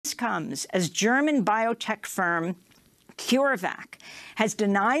comes as German biotech firm CureVac has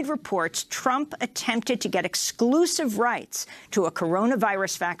denied reports Trump attempted to get exclusive rights to a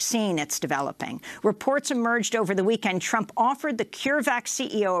coronavirus vaccine it's developing. Reports emerged over the weekend Trump offered the CureVac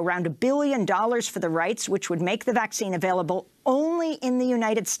CEO around $1 billion for the rights, which would make the vaccine available only in the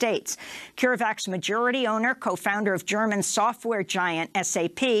United States. CureVac's majority owner, co-founder of German software giant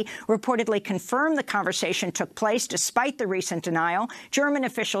SAP, reportedly confirmed the conversation took place despite the recent denial. German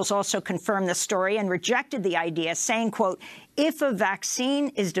officials also confirmed the story and rejected the idea, saying, quote, "If a vaccine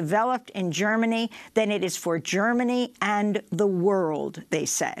is developed in Germany, then it is for Germany and the world," they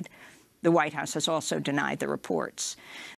said. The White House has also denied the reports.